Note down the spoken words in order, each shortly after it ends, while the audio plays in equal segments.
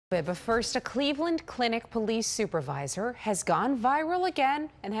But first, a Cleveland Clinic police supervisor has gone viral again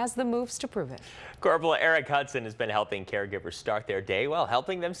and has the moves to prove it. Corporal Eric Hudson has been helping caregivers start their day while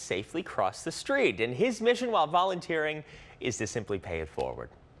helping them safely cross the street. And his mission while volunteering is to simply pay it forward.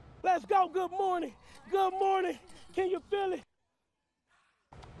 Let's go. Good morning. Good morning. Can you feel it?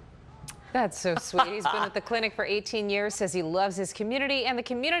 That's so sweet. He's been with the clinic for 18 years, says he loves his community, and the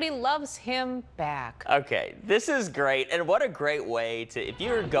community loves him back. Okay, this is great. And what a great way to, if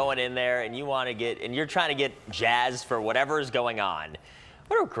you're going in there and you want to get, and you're trying to get jazzed for whatever is going on,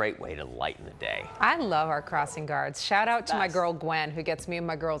 what a great way to lighten the day. I love our crossing guards. Shout out to my girl Gwen, who gets me and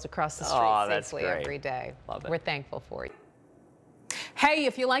my girls across the street safely every day. Love it. We're thankful for you. Hey,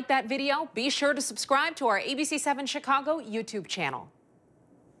 if you like that video, be sure to subscribe to our ABC7 Chicago YouTube channel.